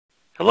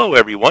Hello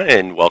everyone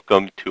and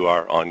welcome to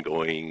our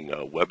ongoing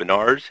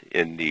webinars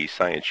in the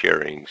Science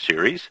Sharing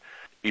series.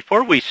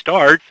 Before we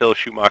start, Phil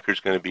Schumacher is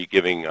going to be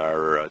giving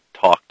our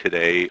talk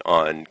today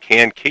on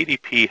can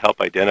KDP help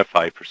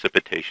identify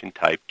precipitation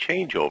type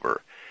changeover.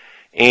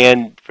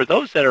 And for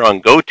those that are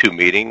on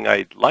GoToMeeting,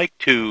 I'd like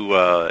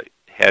to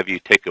have you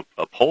take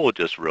a poll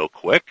just real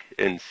quick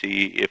and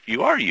see if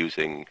you are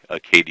using a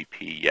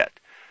KDP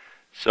yet.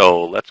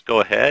 So let's go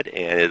ahead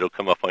and it'll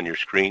come up on your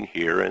screen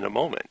here in a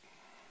moment.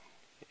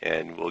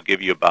 And we'll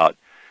give you about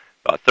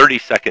 30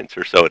 seconds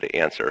or so to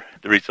answer.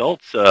 The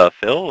results,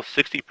 Phil,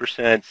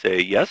 60% say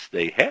yes,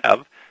 they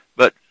have,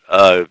 but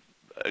a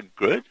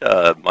good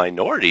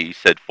minority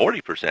said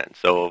 40%.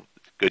 So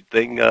it's a good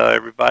thing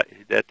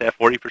everybody that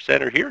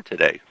 40% are here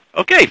today.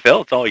 Okay,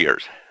 Phil, it's all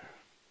yours.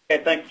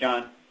 Okay, thanks,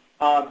 John.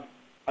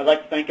 I'd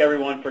like to thank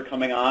everyone for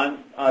coming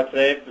on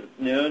today for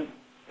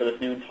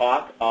this noon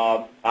talk.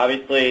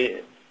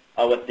 Obviously,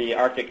 with the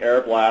Arctic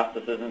air blast,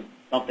 this isn't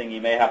something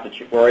you may have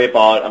to worry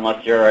about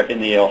unless you're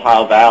in the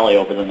Ohio Valley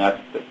over the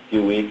next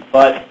few weeks.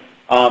 But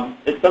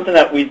it's something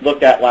that we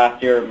looked at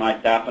last year, my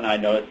staff and I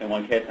noticed in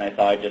one case, and I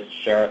thought I'd just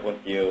share it with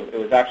you. It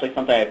was actually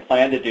something I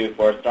planned to do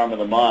for Storm of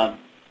the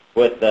Month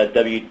with the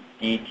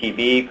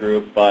WDTV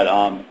group, but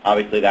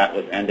obviously that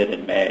was ended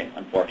in May,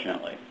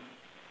 unfortunately.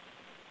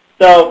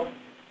 So,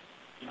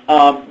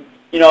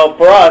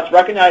 for us,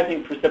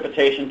 recognizing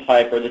precipitation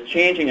type or the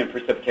changing in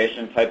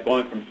precipitation type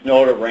going from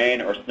snow to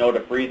rain or snow to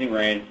freezing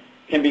rain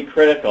can be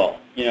critical.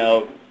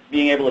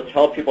 Being able to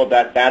tell people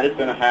that that is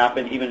going to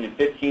happen even in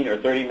 15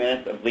 or 30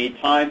 minutes of lead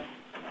time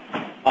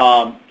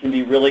can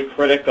be really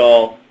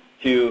critical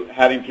to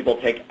having people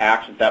take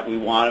actions that we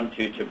want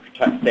them to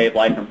protect, save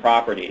life and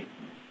property.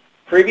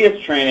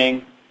 Previous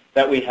training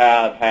that we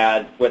have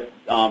had with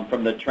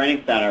from the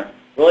training center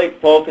really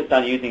focused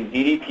on using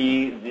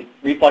ZDP,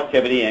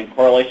 reflectivity, and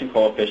correlation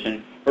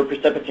coefficient for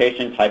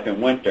precipitation type in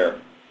winter.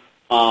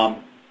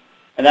 And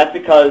that's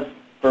because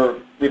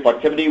for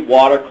reflectivity,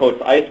 water coats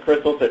ice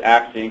crystals that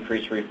actually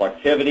increase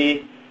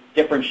reflectivity.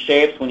 Different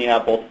shapes when you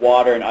have both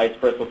water and ice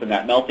crystals in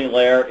that melting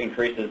layer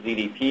increases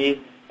ZDP.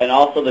 And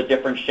also the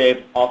different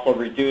shapes also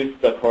reduce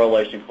the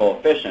correlation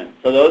coefficient.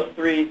 So those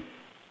three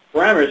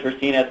parameters were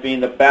seen as being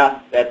the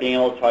best at being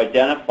able to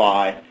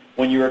identify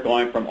when you were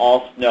going from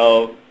all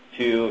snow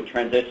to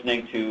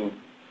transitioning to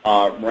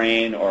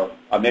rain or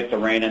a mix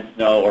of rain and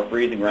snow or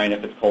freezing rain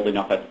if it's cold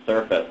enough at the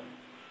surface.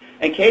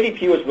 And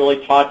KDP was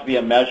really taught to be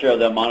a measure of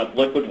the amount of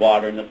liquid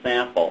water in the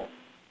sample.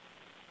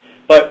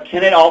 But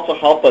can it also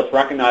help us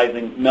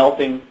recognizing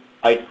melting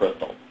ice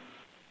crystals?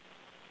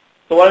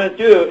 So what I'm going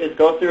to do is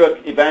go through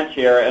an event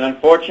here, and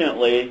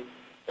unfortunately,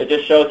 it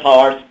just shows how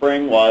our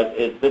spring was.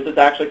 This is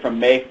actually from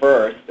May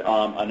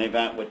 1st, an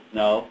event with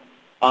snow.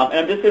 And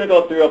I'm just going to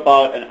go through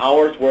about an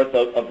hour's worth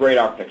of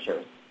radar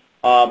pictures.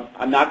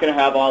 I'm not going to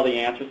have all the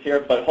answers here,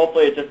 but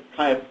hopefully it just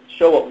kind of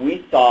show what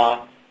we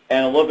saw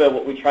and a little bit of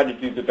what we tried to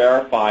do to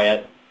verify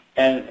it,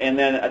 and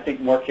then I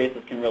think more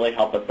cases can really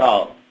help us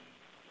out.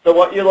 So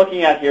what you're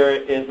looking at here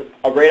is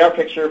a radar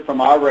picture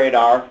from our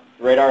radar.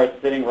 The radar is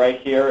sitting right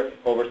here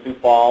over Sioux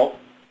Falls.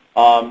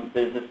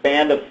 There's this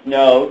band of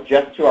snow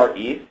just to our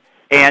east,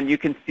 and you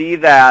can see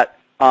that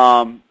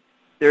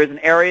there is an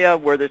area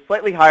where there's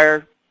slightly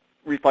higher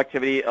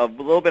reflectivity, of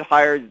a little bit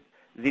higher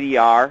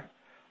ZDR.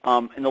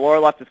 In the lower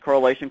left is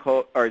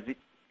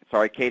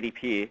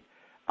KDP.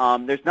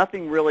 There's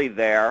nothing really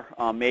there,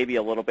 maybe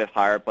a little bit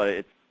higher, but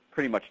it's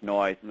pretty much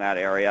noise in that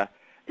area.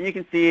 And you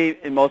can see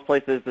in most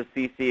places the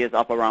CC is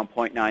up around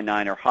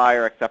 0.99 or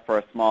higher, except for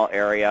a small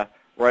area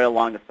right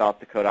along the South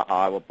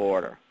Dakota-Iowa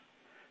border.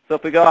 So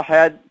if we go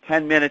ahead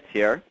 10 minutes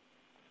here,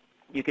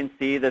 you can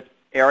see this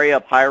area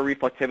of higher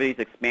reflectivity is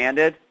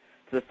expanded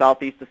to the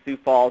southeast of Sioux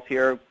Falls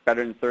here,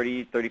 better than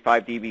 30,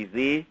 35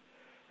 dBz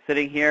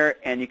sitting here.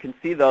 And you can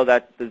see, though,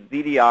 that the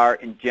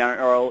ZDR in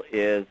general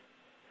is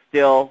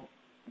still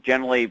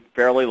generally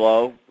fairly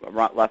low,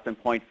 less than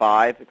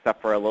 0.5,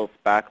 except for a little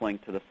spackling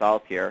to the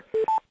south here.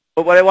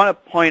 But what I want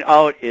to point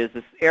out is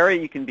this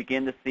area you can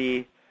begin to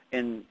see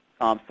in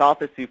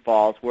south of Sioux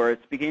Falls where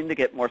it's beginning to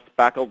get more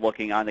speckled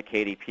looking on the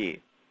KDP.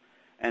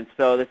 And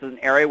so this is an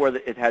area where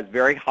it has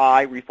very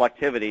high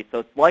reflectivity, so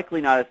it's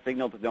likely not a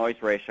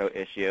signal-to-noise ratio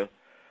issue.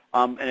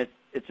 And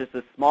it's just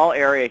a small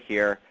area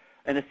here,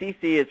 and the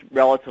CC is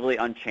relatively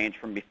unchanged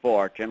from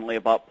before, generally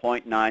about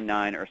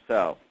 0.99 or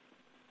so.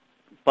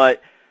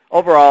 But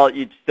overall,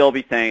 you'd still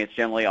be saying it's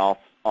generally all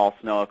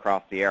snow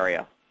across the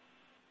area.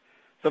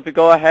 So if we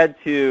go ahead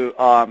to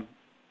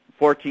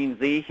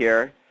 14Z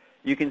here,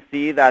 you can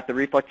see that the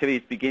reflectivity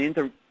is beginning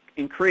to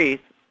increase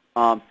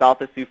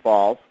south of Sioux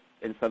Falls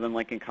in southern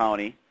Lincoln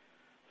County,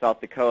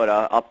 South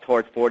Dakota, up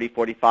towards 40,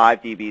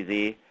 45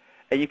 dBz.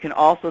 And you can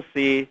also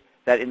see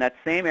that in that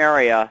same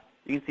area,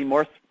 you can see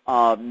more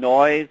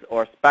noise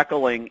or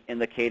speckling in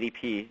the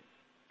KDP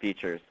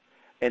features.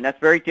 And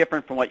that's very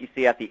different from what you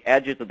see at the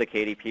edges of the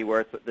KDP,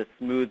 where it's the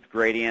smooth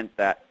gradient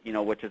that,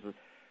 which is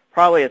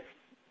probably a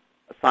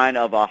sign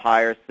of a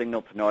higher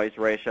signal-to-noise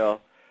ratio.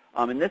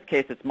 In this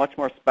case, it's much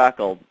more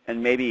speckled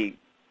and maybe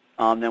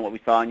than what we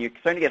saw, and you're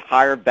starting to get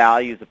higher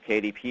values of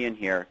KDP in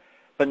here.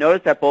 But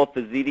notice that both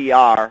the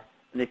ZDR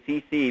and the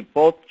CC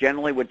both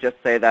generally would just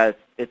say that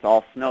it's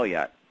all snow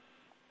yet.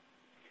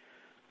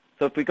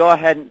 So if we go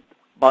ahead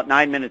about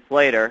 9 minutes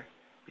later,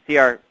 we see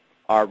our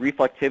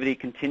reflectivity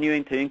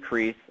continuing to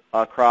increase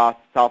across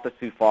south of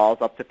Sioux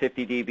Falls up to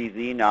 50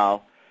 dBz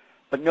now.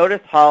 But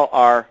notice how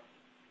our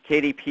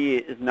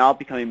KDP is now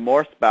becoming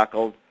more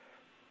speckled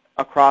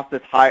across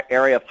this high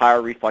area of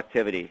higher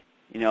reflectivity.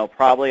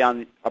 Probably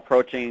on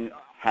approaching,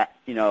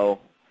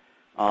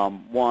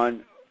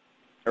 one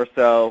or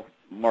so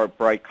more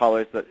bright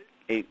colors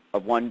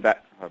of 1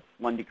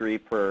 degree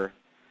per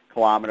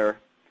kilometer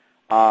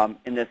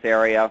in this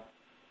area.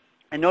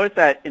 And notice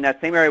that in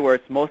that same area where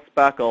it's most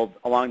speckled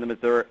along the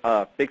Missouri,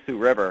 Big Sioux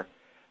River,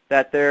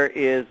 that there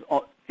is,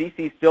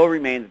 CC still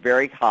remains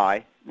very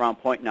high, around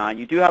 0.9.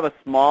 You do have a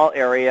small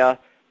area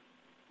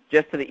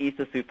just to the east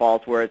of Sioux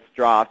Falls where it's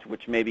dropped,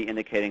 which may be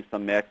indicating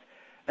some mix.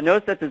 And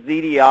notice that the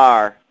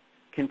ZDR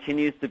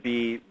continues to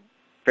be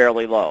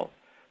fairly low.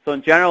 So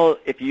in general,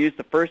 if you use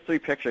the first three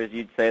pictures,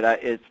 you'd say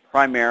that it's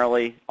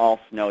primarily all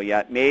snow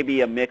yet,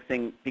 maybe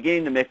beginning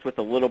to mix with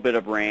a little bit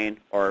of rain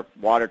or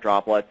water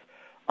droplets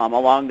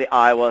along the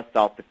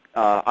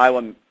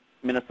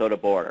Iowa-Minnesota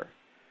border.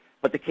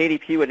 But the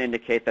KDP would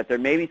indicate that there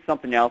may be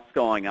something else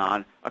going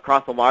on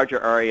across a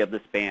larger area of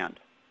this band.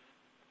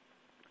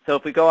 So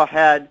if we go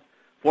ahead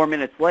 4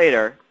 minutes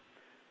later,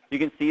 you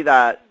can see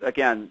that,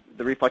 again,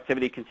 the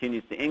reflectivity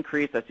continues to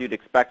increase as you'd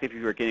expect if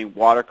you were getting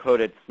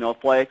water-coated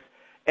snowflakes.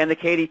 And the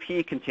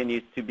KDP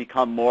continues to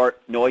become more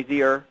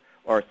noisier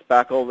or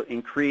speckled,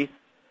 increase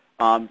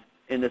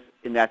in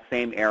that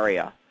same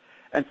area.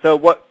 And so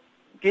what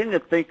beginning to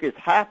think is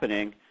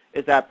happening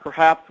is that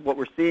perhaps what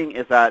we're seeing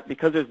is that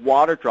because there's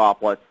water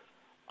droplets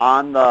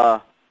on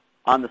the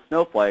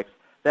snowflakes,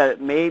 that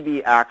it may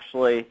be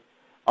actually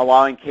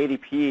allowing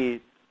KDP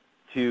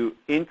to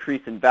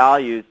increase in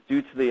values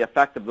due to the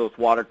effect of those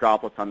water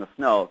droplets on the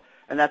snow.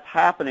 And that's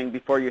happening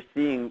before you're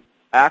seeing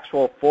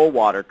actual full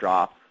water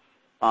drops,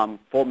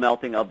 full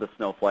melting of the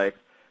snowflakes,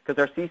 because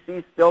our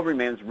CC still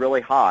remains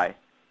really high.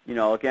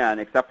 Again,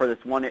 except for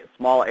this one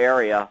small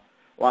area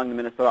along the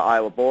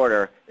Minnesota-Iowa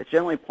border, it's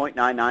generally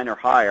 0.99 or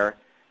higher,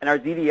 and our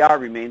ZDR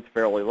remains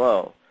fairly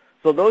low.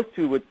 So those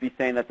two would be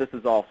saying that this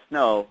is all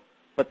snow,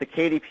 but the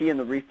KDP and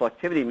the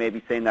reflectivity may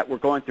be saying that we're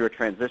going through a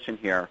transition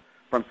here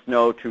from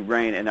snow to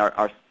rain, and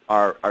our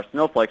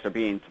snowflakes are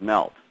beginning to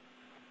melt.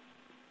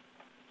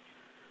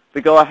 If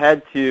we go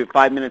ahead to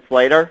 5 minutes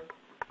later,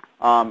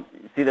 you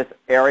see this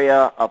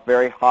area of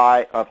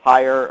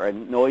higher or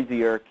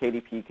noisier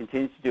KDP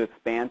continues to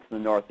expand to the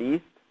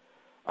northeast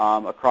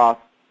across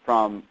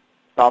from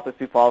south of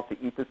Sioux Falls to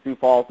east of Sioux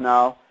Falls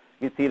now.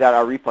 You can see that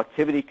our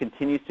reflectivity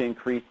continues to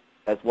increase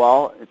as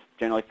well. It's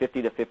generally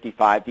 50 to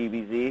 55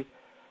 dBz,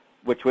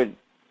 which would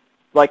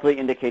likely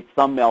indicate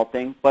some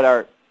melting, but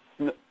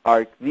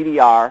our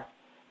ZDR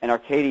and our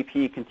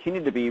KDP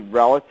continue to be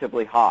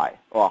relatively high,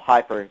 well,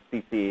 high for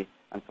CC,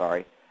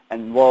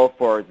 and low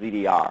for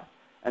ZDR.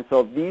 And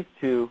so these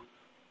two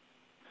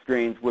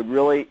screens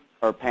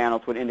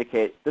panels would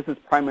indicate this is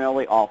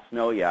primarily all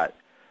snow yet,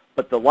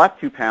 but the left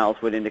two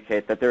panels would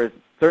indicate that there is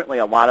certainly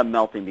a lot of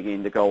melting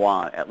beginning to go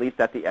on, at least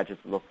at the edges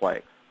of the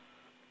flakes.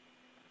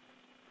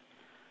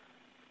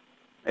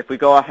 If we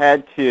go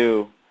ahead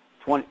to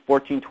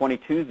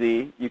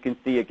 1422Z, you can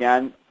see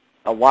again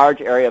a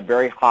large area of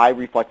very high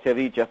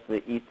reflectivity just to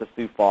the east of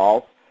Sioux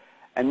Falls.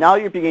 And now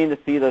you're beginning to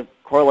see the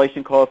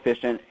correlation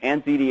coefficient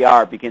and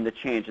ZDR begin to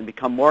change and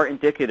become more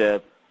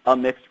indicative of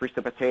mixed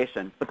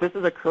precipitation. But this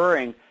is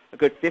occurring a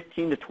good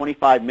 15 to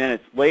 25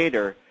 minutes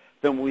later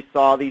than we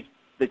saw the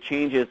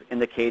changes in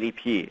the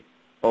KDP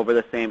over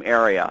the same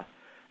area.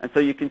 And so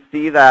you can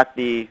see that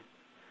the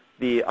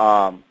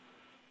ZDR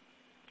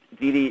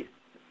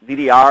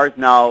is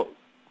now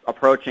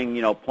approaching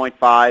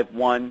 0.5,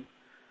 1,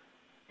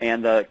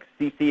 and the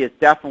CC is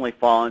definitely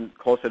fallen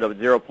closer to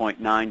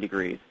 0.9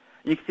 degrees.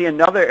 You can see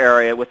another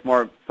area with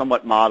more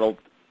somewhat modeled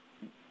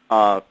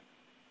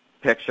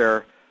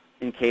picture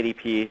in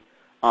KDP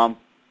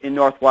in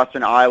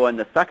northwestern Iowa in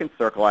the second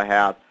circle I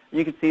have.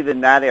 You can see that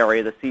in that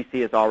area the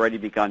CC has already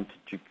begun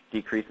to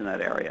decrease in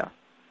that area.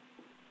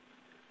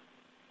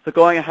 So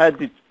going ahead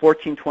to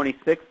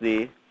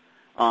 1426Z,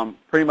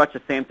 pretty much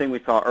the same thing we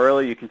saw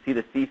earlier. You can see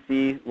the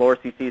CC, lower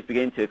CC is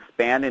beginning to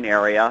expand in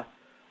area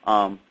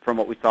from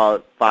what we saw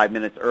 5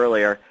 minutes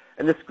earlier.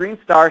 And this green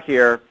star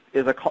here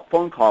is a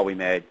phone call we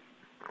made.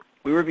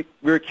 We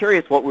were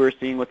curious what we were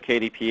seeing with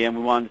KDP, and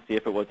we wanted to see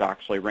if it was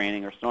actually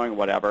raining or snowing or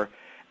whatever.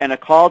 And a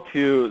call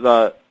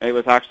to it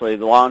was actually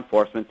the law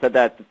enforcement, said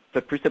that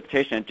the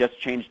precipitation had just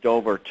changed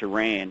over to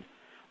rain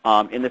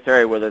in this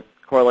area where the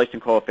correlation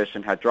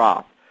coefficient had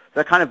dropped. So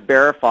that kind of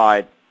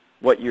verified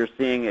what you're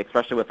seeing,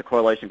 especially with the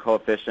correlation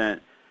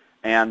coefficient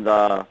and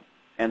the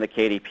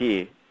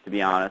KDP, to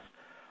be honest.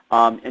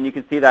 And you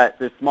can see that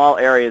the small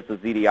areas of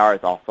ZDR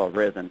has also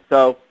risen.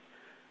 So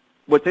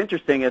what's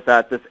interesting is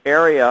that this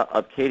area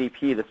of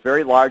KDP, this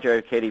very large area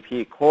of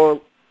KDP,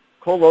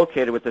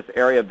 co-located with this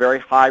area of very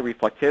high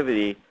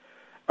reflectivity,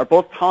 are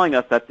both telling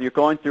us that you're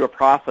going through a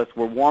process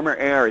where warmer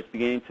air is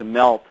beginning to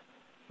melt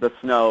the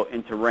snow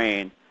into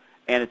rain,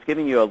 and it's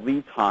giving you a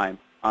lead time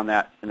on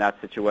that in that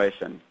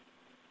situation.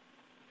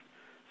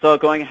 So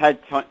going ahead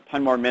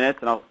 10 more minutes,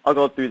 and I'll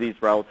go through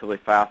these relatively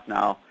fast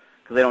now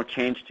because they don't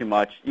change too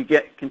much. You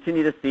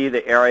continue to see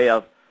the area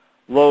of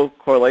low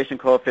correlation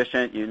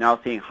coefficient. You're now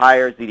seeing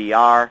higher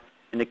ZDR,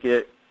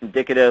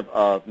 indicative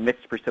of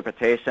mixed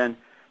precipitation.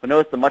 But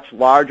notice the much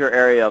larger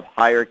area of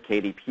higher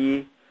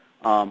KDP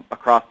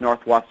across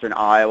northwestern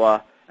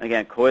Iowa, and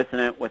again,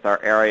 coincident with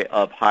our area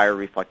of higher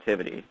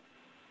reflectivity.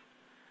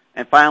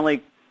 And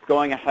finally,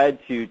 going ahead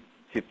to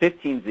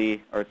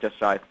 15Z, or just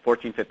shy,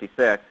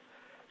 1456,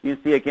 you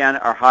can see again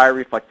our higher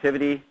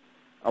reflectivity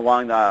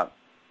along the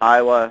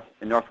Iowa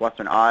and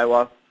northwestern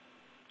Iowa,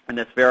 in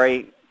this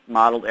very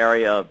modeled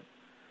area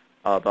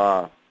of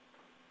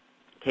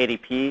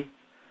KDP,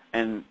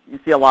 and you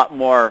see a lot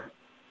more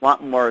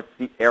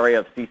area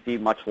of CC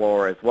much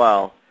lower as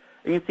well.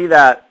 You can see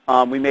that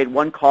we made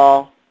one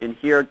call in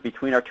here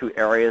between our two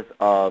areas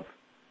of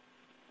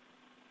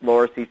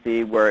lower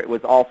CC where it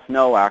was all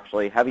snow,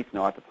 actually, heavy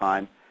snow at the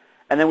time.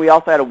 And then we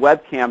also had a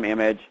webcam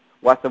image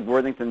west of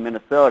Worthington,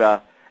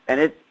 Minnesota,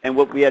 and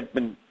what we had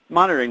been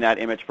monitoring that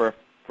image for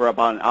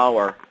about an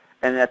hour.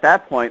 And at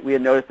that point, we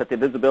had noticed that the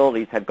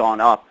visibilities had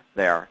gone up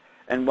there.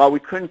 And while we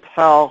couldn't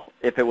tell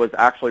if it was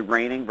actually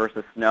raining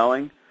versus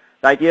snowing,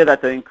 the idea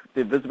that the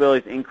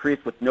visibilities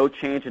increased with no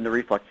change in the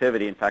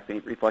reflectivity, in fact,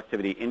 the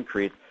reflectivity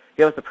increased,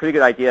 gave us a pretty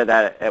good idea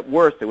that at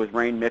worst it was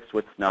rain mixed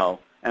with snow,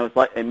 and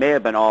it may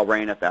have been all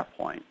rain at that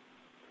point.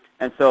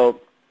 And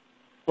so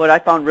what I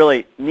found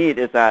really neat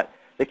is that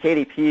the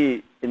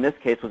KDP in this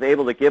case was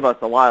able to give us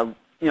a lot of,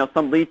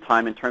 some lead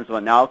time in terms of a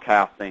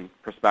nowcasting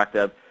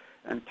perspective,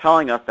 and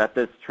telling us that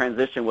this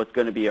transition was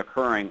going to be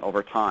occurring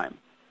over time.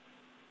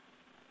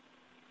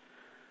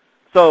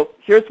 So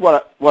here's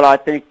what I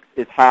think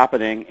is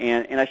happening,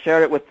 and I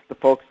shared it with the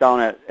folks down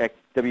at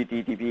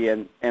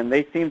WDDB, and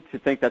they seem to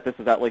think that this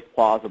is at least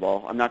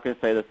plausible. I'm not going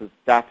to say this is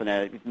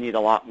definite. You need a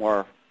lot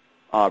more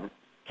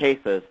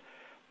cases.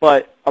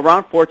 But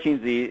around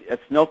 14Z, as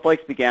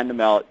snowflakes began to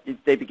melt,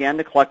 they began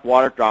to collect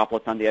water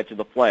droplets on the edge of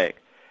the flake.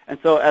 And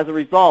so as a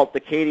result,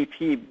 the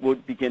KDP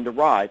would begin to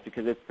rise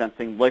because it's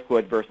sensing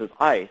liquid versus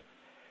ice.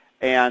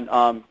 And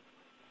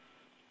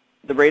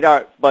the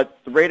radar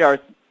is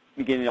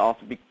beginning to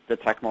also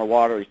detect more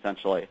water,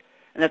 essentially.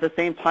 And at the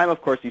same time,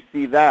 of course, you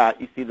see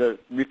the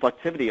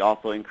reflectivity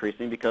also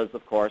increasing because,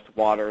 of course,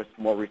 water is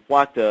more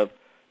reflective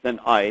than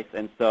ice.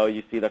 And so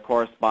you see the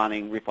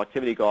corresponding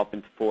reflectivity go up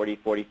into 40,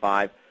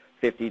 45,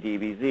 50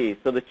 dBz.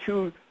 So the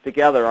two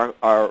together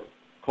are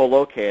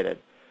co-located.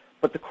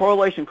 But the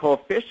correlation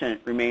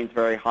coefficient remains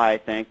very high, I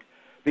think,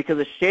 because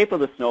the shape of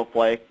the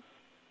snowflake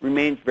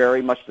remains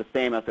very much the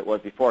same as it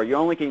was before. You're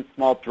only getting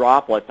small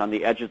droplets on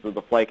the edges of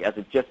the flake as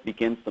it just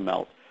begins to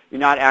melt.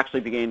 You're not actually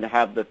beginning to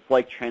have the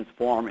flake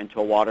transform into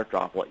a water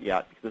droplet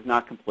yet because it's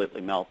not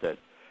completely melted.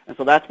 And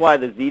so that's why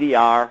the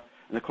ZDR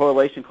and the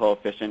correlation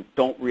coefficient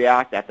don't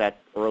react at that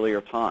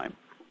earlier time.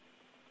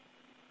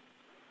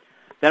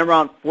 Then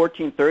around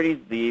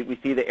 1430Z, we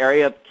see the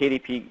area of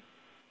KDP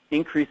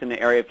increase in the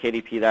area of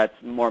KDP that's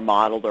more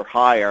modeled or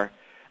higher,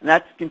 and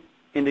that's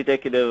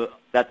indicative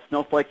that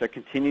snowflakes are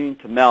continuing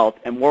to melt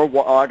and more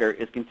water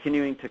is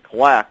continuing to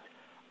collect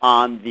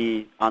on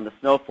the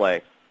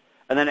snowflakes.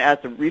 And then as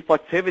the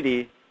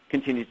reflectivity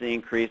continues to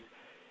increase,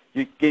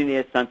 you're getting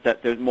a sense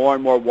that there's more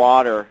and more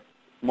water,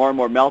 more and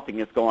more melting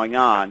is going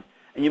on.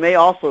 And you may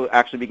also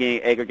actually be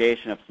getting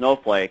aggregation of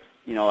snowflakes,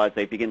 as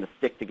they begin to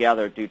stick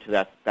together due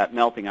to that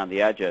melting on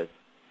the edges.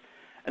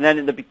 And then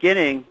in the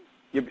beginning,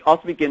 you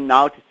also begin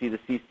now to see the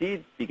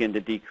CC begin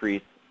to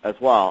decrease as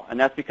well. And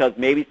that's because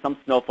maybe some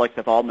snowflakes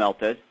have all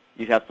melted.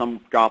 You have some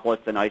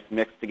droplets and ice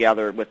mixed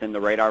together within the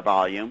radar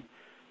volume.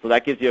 So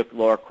that gives you a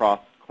lower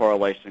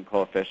cross-correlation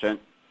coefficient.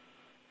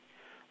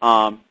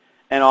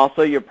 And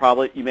also you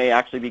may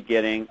actually be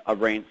getting a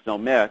rain-snow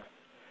mix.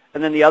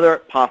 And then the other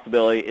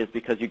possibility is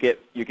because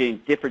you're getting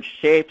different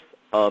shapes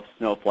of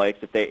snowflakes,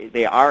 that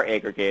they are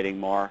aggregating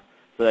more,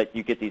 so that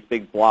you get these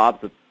big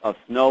blobs of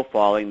snow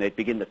falling, they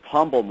begin to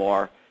tumble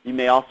more. You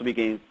may also be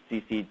getting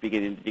CC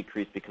beginning to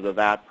decrease because of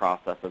that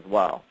process as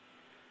well.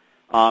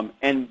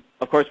 And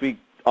of course we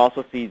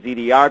also see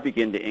ZDR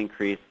begin to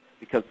increase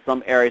because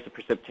some areas of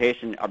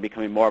precipitation are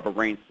becoming more of a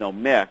rain-snow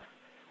mix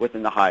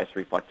within the highest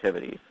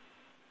reflectivities.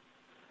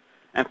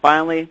 And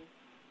finally,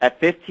 at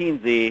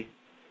 15Z,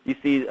 you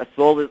see a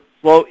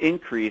slow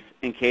increase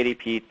in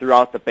KDP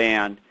throughout the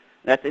band.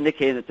 That's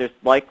indicating that there's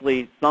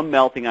likely some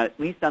melting, at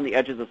least on the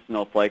edges of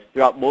snowflakes,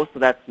 throughout most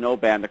of that snow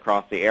band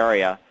across the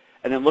area.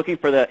 And then looking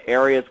for the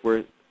areas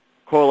where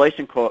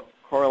correlation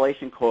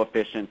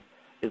coefficient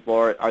is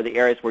lower are the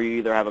areas where you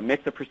either have a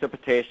mix of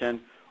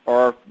precipitation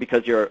or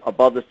because you're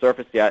above the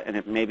surface yet and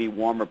it may be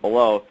warmer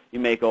below, you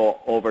may go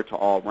over to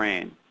all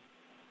rain.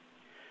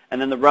 And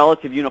then the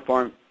relative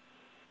uniform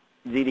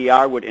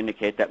ZDR would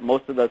indicate that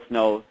most of the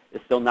snow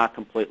is still not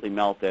completely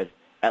melted,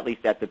 at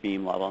least at the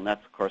beam level. And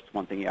that's, of course,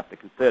 one thing you have to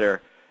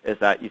consider is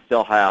that you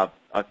still have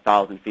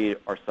 1,000 feet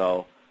or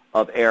so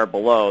of air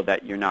below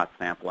that you're not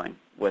sampling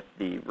with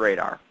the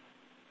radar.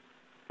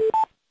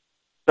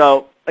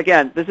 So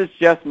again, this is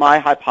just my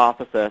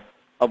hypothesis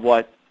of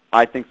what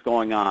I think is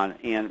going on,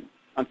 and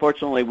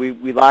unfortunately,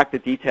 we lack the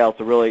details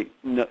to really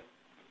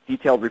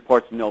detailed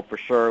reports to know for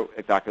sure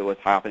exactly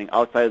what's happening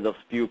outside of those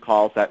few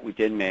calls that we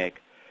did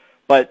make.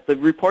 But the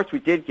reports we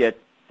did get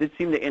did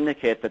seem to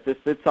indicate that this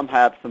did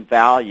have some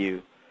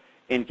value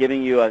in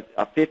giving you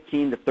a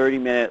 15 to 30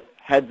 minute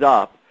heads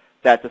up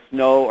that the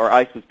snow or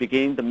ice was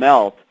beginning to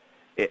melt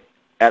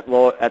at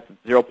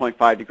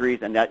 0.5 degrees,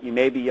 and that you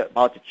may be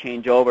about to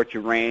change over to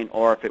rain,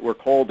 or if it were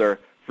colder,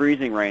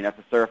 freezing rain at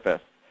the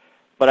surface.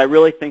 But I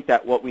really think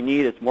that what we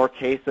need is more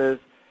cases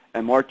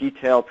and more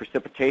detailed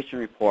precipitation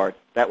reports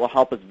that will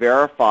help us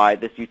verify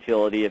this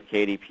utility of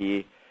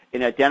KDP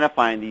in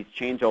identifying these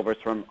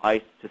changeovers from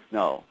ice to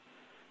snow.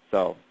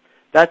 So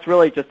that's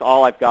really just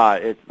all I've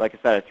got. It's, like I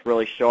said, it's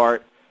really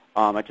short.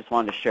 I just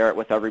wanted to share it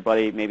with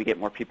everybody, maybe get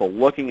more people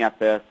looking at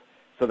this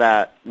so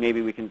that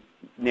maybe we can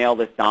nail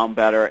this down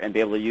better and be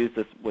able to use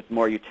this with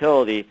more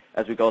utility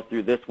as we go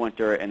through this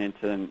winter and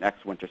into the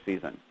next winter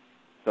season.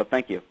 So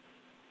thank you.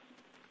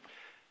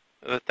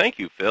 Thank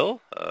you, Phil.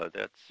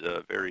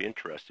 That's very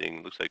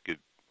interesting. Looks like it could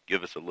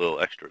give us a little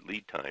extra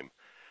lead time.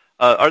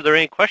 Are there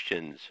any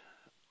questions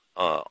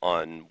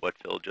on what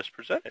Phil just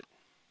presented?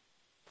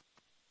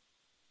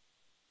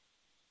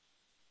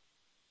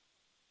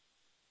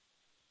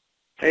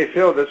 Hey,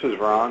 Phil, this is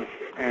Ron,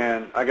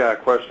 and I got a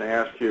question to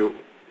ask you.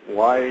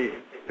 Why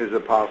is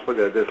it possible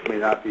that this may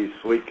not be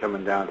sleet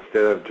coming down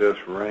instead of just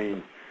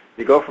rain?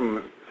 You go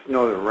from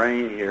snow to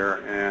rain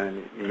here,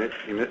 and you missed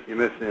in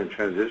the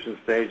transition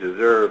stage. Is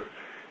there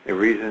a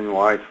reason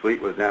why sleet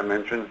was not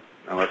mentioned?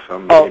 Unless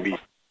maybe.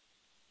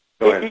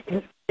 Go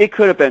ahead. It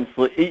could have been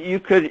sleet. You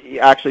could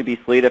actually be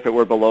sleet if it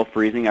were below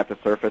freezing at the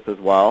surface as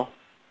well.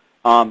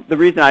 The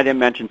reason I didn't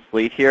mention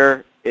sleet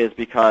here is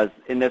because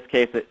in this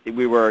case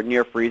we were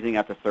near freezing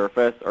at the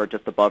surface, or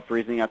just above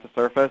freezing at the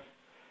surface.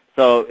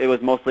 So it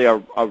was mostly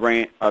a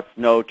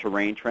snow to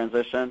rain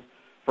transition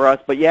for us.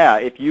 But yeah,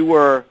 if you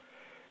were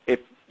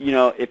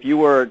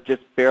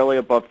just barely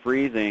above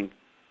freezing,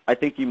 I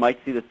think you might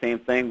see the same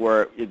thing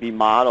where it'd be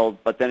modeled,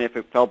 but then if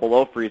it fell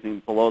below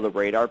freezing, below the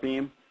radar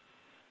beam,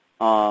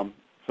 so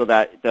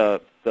that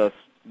the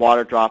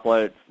water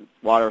droplet,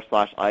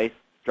 water/ice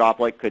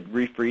droplet could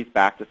refreeze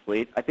back to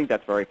sleet, I think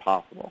that's very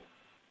possible.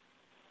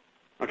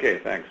 Okay,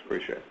 thanks.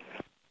 Appreciate it.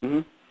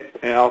 Mm-hmm.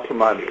 And also,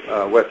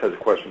 Wes has a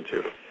question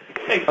too.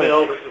 Hey,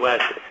 Phil, this is Wes.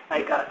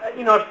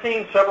 I've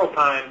seen several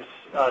times,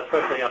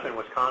 especially up in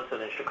Wisconsin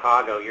and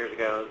Chicago years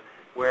ago,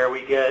 where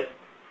we get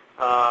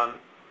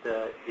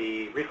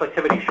the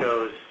reflectivity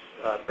shows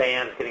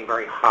bands getting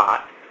very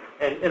hot.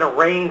 And in a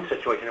rain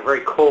situation, a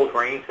very cold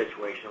rain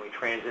situation, we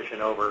transition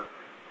over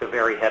to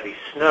very heavy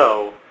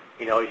snow.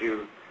 As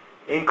you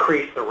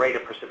increase the rate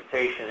of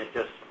precipitation, it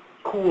just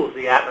cools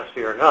the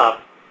atmosphere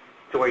enough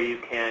to where you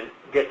can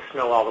get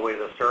snow all the way to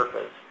the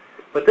surface.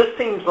 But this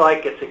seems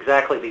like it's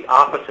exactly the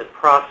opposite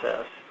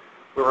process,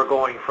 where we're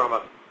going from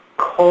a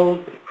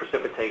cold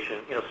precipitation,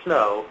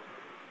 snow,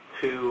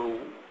 to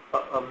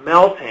a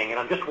melting. And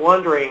I'm just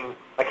wondering,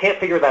 I can't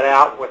figure that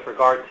out with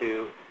regard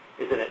to,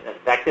 is it an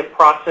effective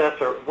process,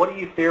 or what do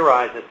you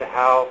theorize as to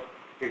how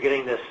you're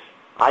getting this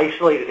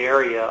isolated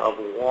area of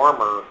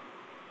warmer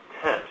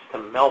temps to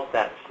melt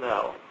that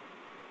snow?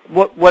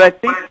 What I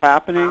think is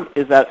happening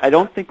is that I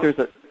don't think there's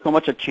so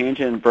much a change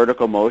in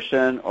vertical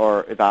motion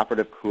or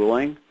evaporative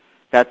cooling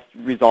that's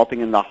resulting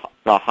in the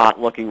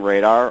hot-looking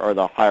radar or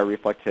the higher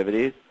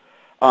reflectivities.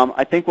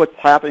 I think what's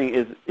happening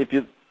is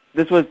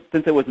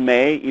since it was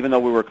May, even though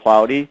we were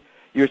cloudy,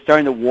 you're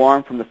starting to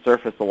warm from the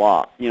surface a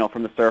lot,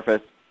 from the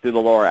surface through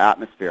the lower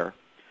atmosphere.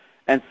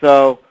 And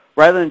so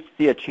rather than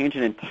see a change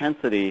in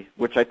intensity,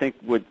 which I think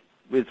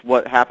is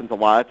what happens a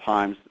lot of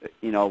times,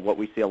 what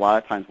we see a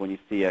lot of times when you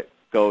see it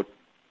go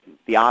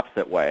the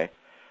opposite way,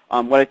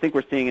 what I think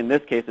we're seeing in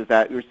this case is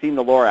that we're seeing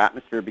the lower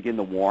atmosphere begin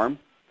to warm.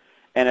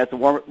 And as the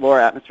lower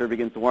atmosphere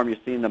begins to warm, you're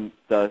seeing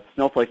the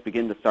snowflakes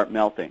begin to start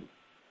melting.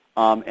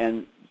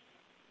 And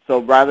so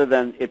rather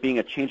than it being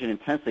a change in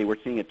intensity,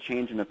 we're seeing a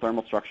change in the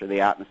thermal structure of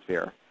the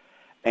atmosphere.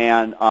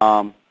 And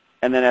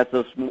then as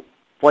those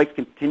flakes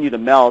continue to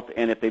melt,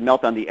 and if they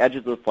melt on the edges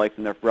of the flakes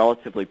and they're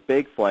relatively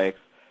big flakes,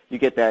 you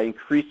get that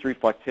increased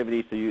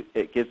reflectivity, so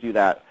it gives you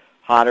that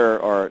hotter,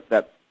 or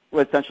that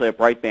essentially a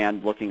bright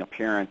band looking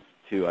appearance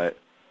to it.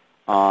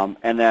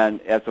 And then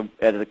as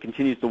it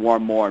continues to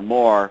warm more and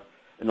more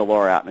in the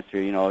lower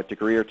atmosphere, a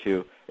degree or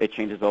two, it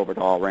changes over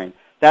to all rain.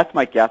 That's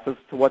my guess as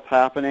to what's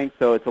happening.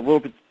 So it's a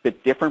little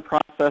bit different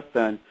process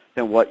than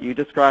what you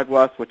described,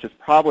 Wes, which is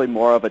probably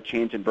more of a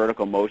change in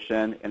vertical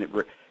motion and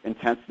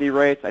intensity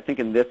rates. I think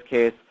in this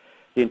case,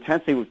 the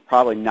intensity was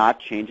probably not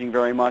changing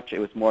very much. It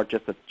was more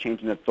just a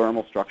change in the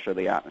thermal structure of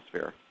the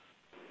atmosphere.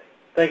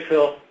 Thanks,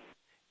 Phil.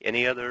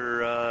 Any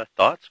other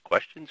thoughts,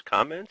 questions,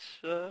 comments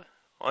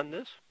on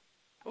this?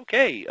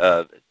 Okay.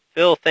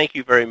 Phil, thank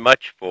you very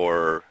much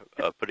for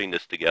putting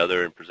this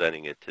together and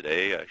presenting it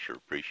today. I sure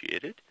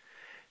appreciate it.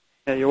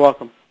 Yeah, you're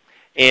welcome.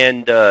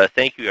 And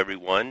thank you,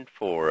 everyone,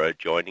 for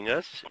joining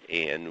us,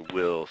 and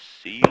we'll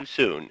see you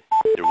soon.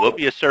 There will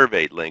be a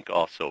survey link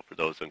also for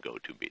those on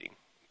GoToMeeting.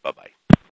 Bye-bye.